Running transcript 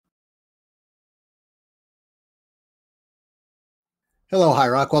Hello, High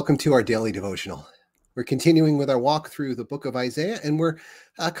Rock. Welcome to our daily devotional. We're continuing with our walk through the book of Isaiah, and we're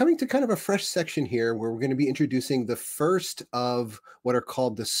coming to kind of a fresh section here where we're going to be introducing the first of what are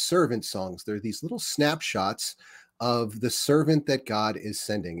called the servant songs. They're these little snapshots of the servant that God is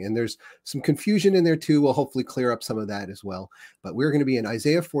sending. And there's some confusion in there too. We'll hopefully clear up some of that as well. But we're going to be in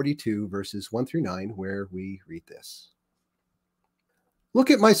Isaiah 42, verses 1 through 9, where we read this. Look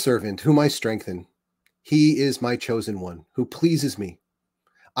at my servant, whom I strengthen. He is my chosen one, who pleases me.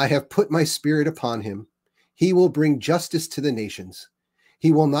 I have put my spirit upon him. He will bring justice to the nations.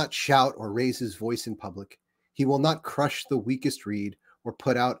 He will not shout or raise his voice in public. He will not crush the weakest reed or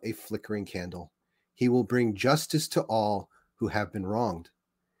put out a flickering candle. He will bring justice to all who have been wronged.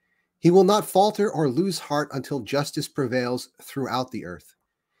 He will not falter or lose heart until justice prevails throughout the earth.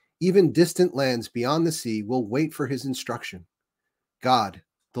 Even distant lands beyond the sea will wait for his instruction. God,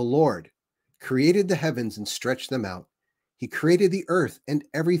 the Lord, created the heavens and stretched them out. He created the earth and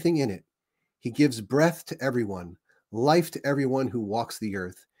everything in it. He gives breath to everyone, life to everyone who walks the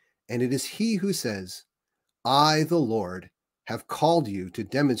earth. And it is he who says, I, the Lord, have called you to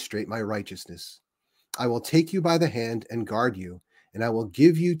demonstrate my righteousness. I will take you by the hand and guard you, and I will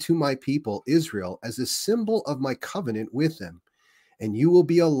give you to my people, Israel, as a symbol of my covenant with them. And you will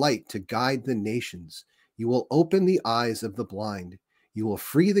be a light to guide the nations. You will open the eyes of the blind. You will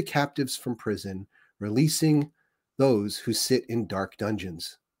free the captives from prison, releasing those who sit in dark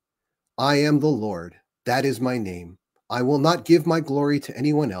dungeons. I am the Lord, that is my name. I will not give my glory to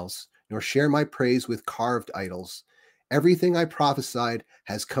anyone else, nor share my praise with carved idols. Everything I prophesied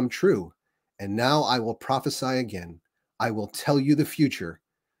has come true, and now I will prophesy again. I will tell you the future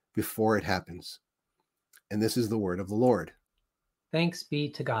before it happens. And this is the word of the Lord. Thanks be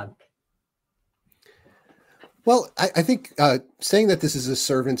to God. Well, I think saying that this is a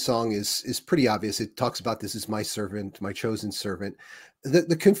servant song is pretty obvious. It talks about this is my servant, my chosen servant.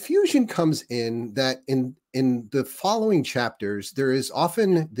 The confusion comes in that in the following chapters, there is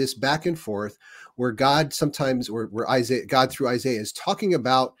often this back and forth where God sometimes, or where God through Isaiah is talking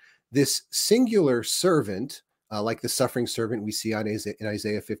about this singular servant, like the suffering servant we see in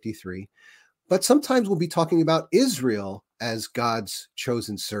Isaiah 53. But sometimes we'll be talking about Israel as God's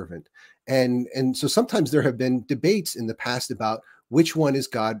chosen servant. And so sometimes there have been debates in the past about which one is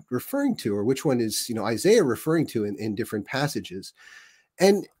God referring to, or which one is, Isaiah referring to in different passages.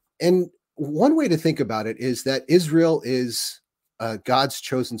 And one way to think about it is that Israel is God's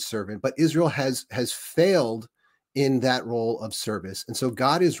chosen servant, but Israel has failed in that role of service. And so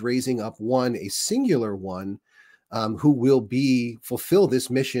God is raising up a singular one, who will fulfill this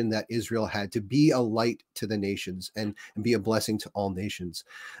mission that Israel had, to be a light to the nations and be a blessing to all nations.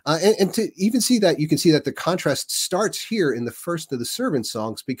 And to even see that, you can see that the contrast starts here in the first of the servant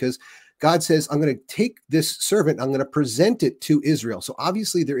songs, because God says, I'm going to take this servant, I'm going to present it to Israel. So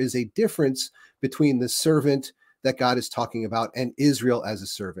obviously there is a difference between the servant that God is talking about and Israel as a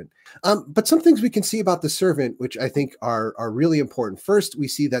servant. But some things we can see about the servant, which I think are really important. First, we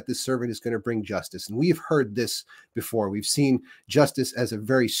see that the servant is going to bring justice. And we've heard this before. We've seen justice as a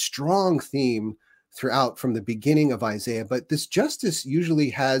very strong theme throughout from the beginning of Isaiah. But this justice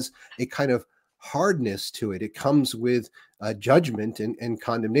usually has a kind of hardness to it. It comes with judgment and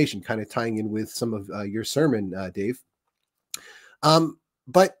condemnation, kind of tying in with some of your sermon, Dave.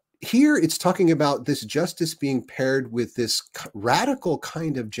 But here it's talking about this justice being paired with this radical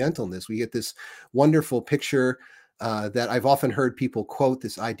kind of gentleness. We get this wonderful picture that I've often heard people quote,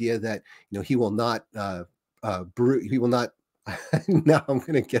 this idea that, he will not he will not now I'm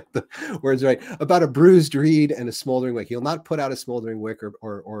going to get the words right, about a bruised reed and a smoldering wick. He'll not put out a smoldering wick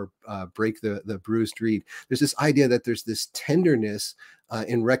or break the bruised reed. There's this idea that there's this tenderness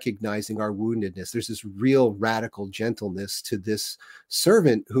in recognizing our woundedness. There's this real radical gentleness to this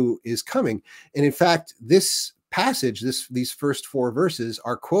servant who is coming. And in fact, this passage, these first 4 verses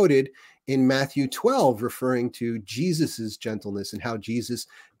are quoted in Matthew 12, referring to Jesus's gentleness and how Jesus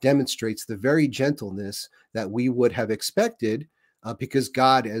demonstrates the very gentleness that we would have expected, because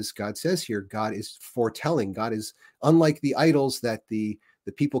God, as God says here, God is foretelling. God is unlike the idols that the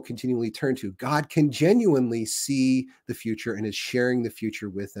people continually turn to. God can genuinely see the future and is sharing the future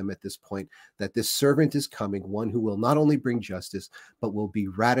with them at this point, that this servant is coming, one who will not only bring justice, but will be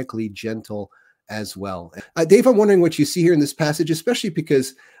radically gentle as well. Dave, I'm wondering what you see here in this passage, especially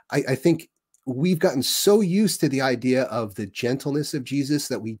because I think we've gotten so used to the idea of the gentleness of Jesus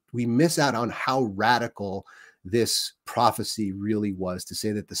that we miss out on how radical this prophecy really was, to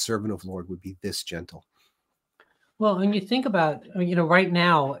say that the servant of the Lord would be this gentle. Well, when you think about, right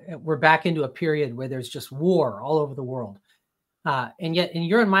now we're back into a period where there's just war all over the world. And yet in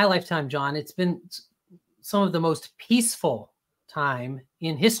your and my lifetime, John, it's been some of the most peaceful time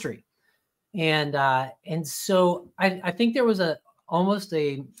in history. And so I think there was almost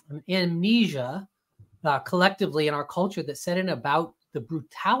an amnesia collectively in our culture that set in about the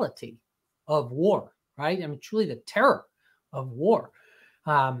brutality of war, right? I mean, truly the terror of war.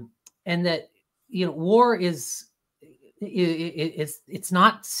 And that, war it's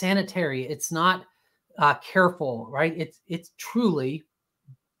not sanitary. It's not careful, right? It's truly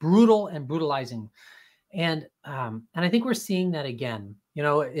brutal and brutalizing. And I think we're seeing that again,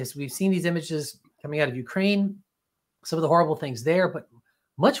 as we've seen these images coming out of Ukraine, some of the horrible things there, but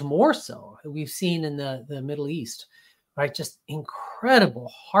much more so we've seen in the Middle East, right? Just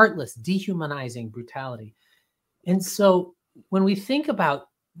incredible, heartless, dehumanizing brutality. And so when we think about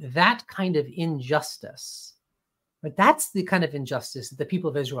that kind of injustice, but that's the kind of injustice that the people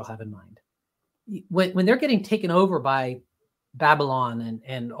of Israel have in mind. When they're getting taken over by Babylon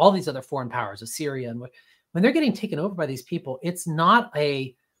and all these other foreign powers, Assyria, and when they're getting taken over by these people, it's not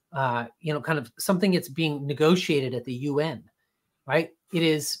a kind of something that's being negotiated at the UN, right? It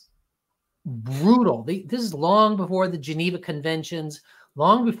is brutal. This is long before the Geneva Conventions,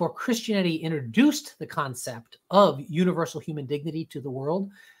 long before Christianity introduced the concept of universal human dignity to the world.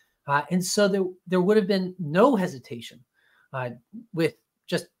 And so there would have been no hesitation with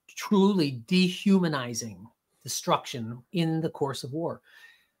just truly dehumanizing destruction in the course of war.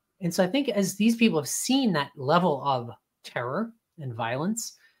 And so I think as these people have seen that level of terror and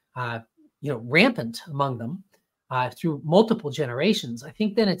violence, rampant among them through multiple generations, I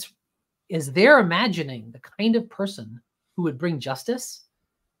think then as they're imagining the kind of person who would bring justice,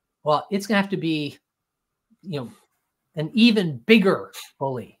 well, it's going to have to be, an even bigger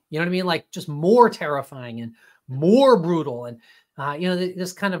bully. You know what I mean? Like just more terrifying and more brutal and,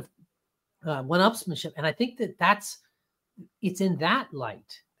 this kind of one-upsmanship. And I think it's in that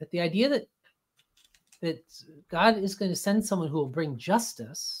light that the idea that God is going to send someone who will bring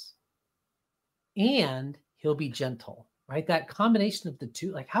justice and he'll be gentle, right? That combination of the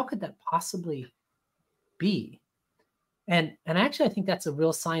two, like how could that possibly be? And actually, I think that's a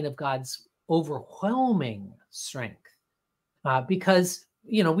real sign of God's overwhelming strength. Because,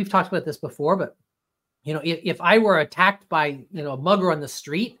 we've talked about this before, but, if I were attacked by, a mugger on the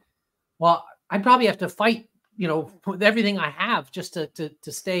street, well, I'd probably have to fight, with everything I have just to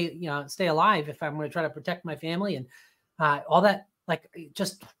stay alive if I'm going to try to protect my family and all that, like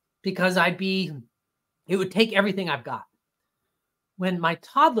just because it would take everything I've got. When my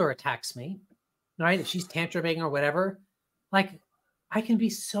toddler attacks me, right, if she's tantruming or whatever, like I can be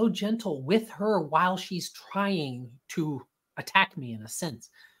so gentle with her while she's trying to attack me in a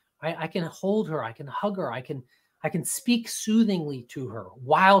sense. I can hold her, I can hug her, I can speak soothingly to her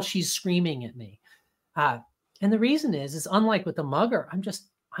while she's screaming at me. And the reason is unlike with the mugger,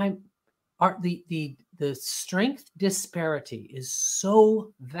 the strength disparity is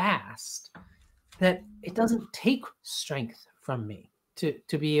so vast that it doesn't take strength from me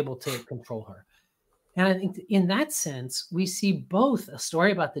to be able to control her. And I think in that sense, we see both a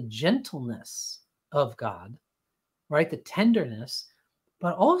story about the gentleness of God, right? The tenderness,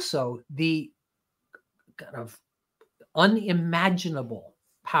 but also the kind of unimaginable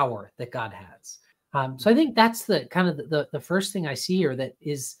power that God has. So I think that's the kind of the first thing I see here that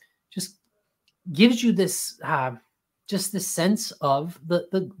is just gives you this just this sense of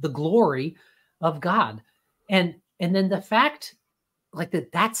the glory of God, and then the fact like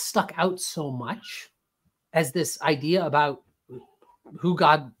that stuck out so much as this idea about who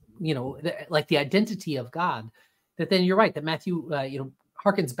God, like the identity of God, that then you're right that Matthew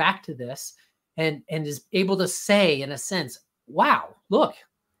harkens back to this and is able to say in a sense, wow, look,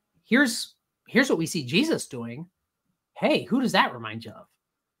 here's what we see Jesus doing. Hey, who does that remind you of?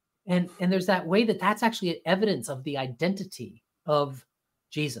 And there's that way that's actually evidence of the identity of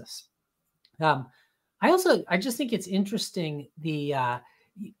Jesus. I just think it's interesting. I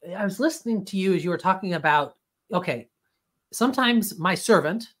was listening to you as you were talking about, okay, sometimes my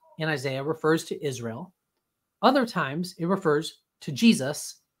servant in Isaiah refers to Israel. Other times it refers to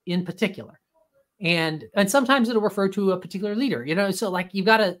Jesus in particular. And sometimes it'll refer to a particular leader, so like you've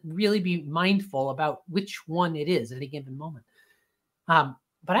got to really be mindful about which one it is at any given moment.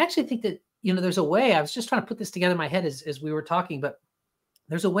 But I actually think that, there's a way, I was just trying to put this together in my head as we were talking, but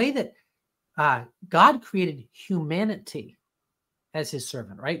there's a way that God created humanity as his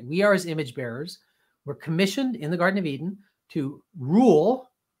servant, right? We are his image bearers. We're commissioned in the Garden of Eden to rule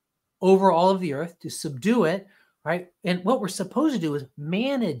over all of the earth, to subdue it, right? And what we're supposed to do is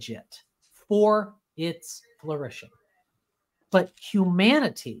manage it for its flourishing. But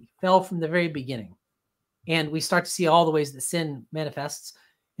humanity fell from the very beginning. And we start to see all the ways that sin manifests.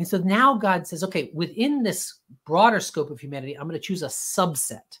 And so now God says, okay, within this broader scope of humanity, I'm going to choose a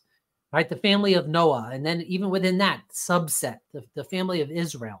subset, right? The family of Noah. And then even within that subset, the family of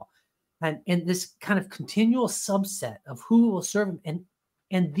Israel. And this kind of continual subset of who will serve him.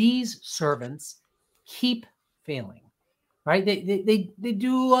 And these servants keep failing, right? They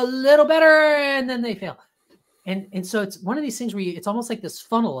do a little better and then they fail. And so it's one of these things where it's almost like this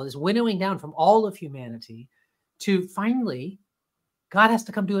funnel is winnowing down from all of humanity to finally God has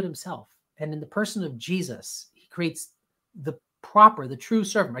to come do it himself. And in the person of Jesus, he creates the true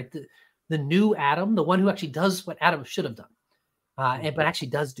servant, right? The new Adam, the one who actually does what Adam should have done, but actually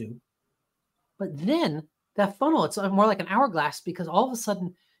does do. But then that funnel, it's more like an hourglass, because all of a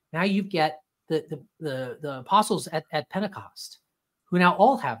sudden now you get the apostles at Pentecost, who now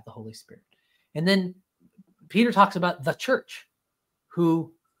all have the Holy Spirit. And then Peter talks about the church,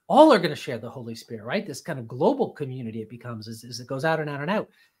 who all are going to share the Holy Spirit, right? This kind of global community it becomes as it goes out and out and out.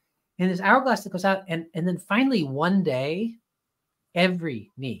 And this hourglass that goes out. And then finally, one day,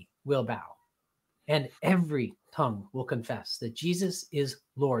 every knee will bow and every tongue will confess that Jesus is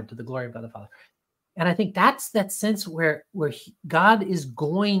Lord, to the glory of God the Father. And I think that's that sense where God is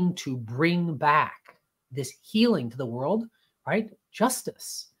going to bring back this healing to the world, right?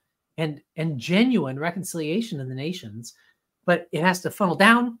 Justice and genuine reconciliation in the nations. But it has to funnel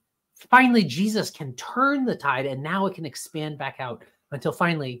down. Finally, Jesus can turn the tide, and now it can expand back out until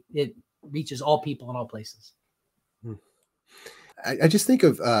finally it reaches all people in all places. I just think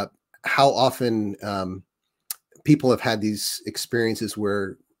of how often people have had these experiences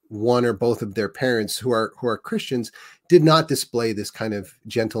where one or both of their parents who are Christians did not display this kind of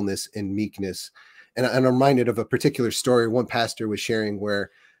gentleness and meekness. And I'm reminded of a particular story one pastor was sharing where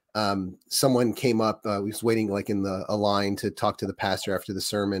someone came up, we was waiting like in a line to talk to the pastor after the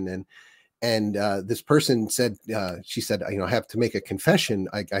sermon. And this person said, she said, I have to make a confession.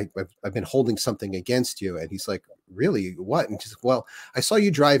 I've been holding something against you. And he's like, really? What? And she's like, well, I saw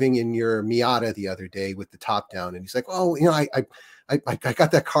you driving in your Miata the other day with the top down. And he's like, oh, I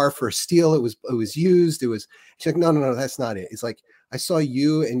got that car for a steal. It was used. She's like, no, that's not it. It's like, I saw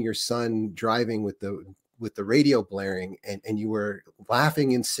you and your son driving with the radio blaring, and you were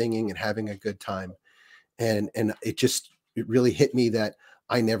laughing and singing and having a good time. And it really hit me that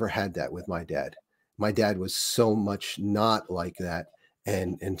I never had that with my dad. My dad was so much not like that.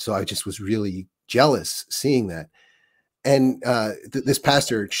 And so I just was really jealous seeing that. And this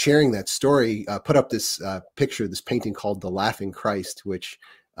pastor sharing that story put up this picture, this painting called The Laughing Christ, which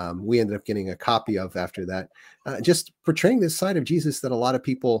we ended up getting a copy of after that, just portraying this side of Jesus that a lot of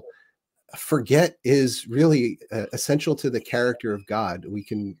people forget is really essential to the character of God. We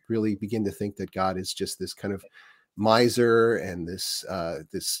can really begin to think that God is just this kind of miser and this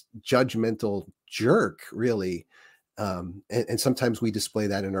judgmental jerk, really. And sometimes we display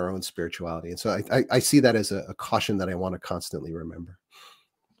that in our own spirituality. And so I see that as a caution that I want to constantly remember.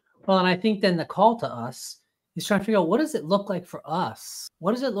 Well, and I think then the call to us is trying to figure out, what does it look like for us?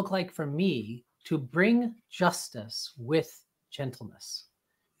 What does it look like for me to bring justice with gentleness,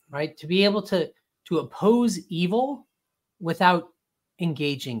 right? To be able to oppose evil without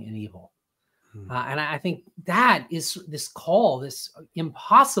engaging in evil. And I think that is this call, this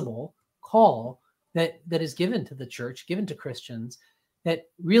impossible call that is given to the church, given to Christians, that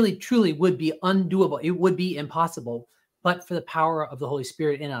really, truly would be undoable. It would be impossible, but for the power of the Holy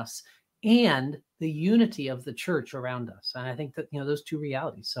Spirit in us and the unity of the church around us. And I think that, those two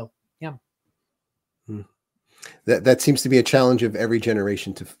realities. So, yeah. That seems to be a challenge of every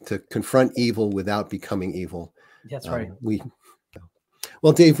generation, to confront evil without becoming evil. That's right.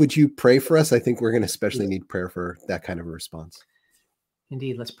 Well, Dave, would you pray for us? I think we're going to especially need prayer for that kind of a response.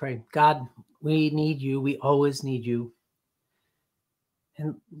 Indeed. Let's pray. God, we need you. We always need you.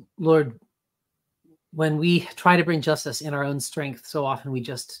 And Lord, when we try to bring justice in our own strength, so often we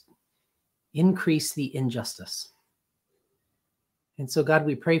just increase the injustice. And so, God,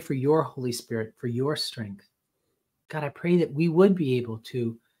 we pray for your Holy Spirit, for your strength. God, I pray that we would be able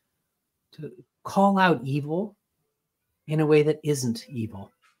to call out evil in a way that isn't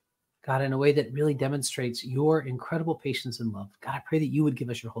evil. God, in a way that really demonstrates your incredible patience and love. God, I pray that you would give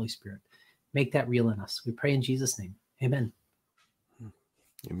us your Holy Spirit. Make that real in us. We pray in Jesus' name. Amen.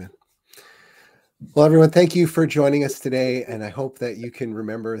 Amen. Well, everyone, thank you for joining us today. And I hope that you can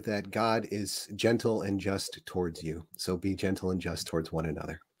remember that God is gentle and just towards you. So be gentle and just towards one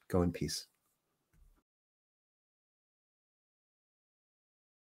another. Go in peace.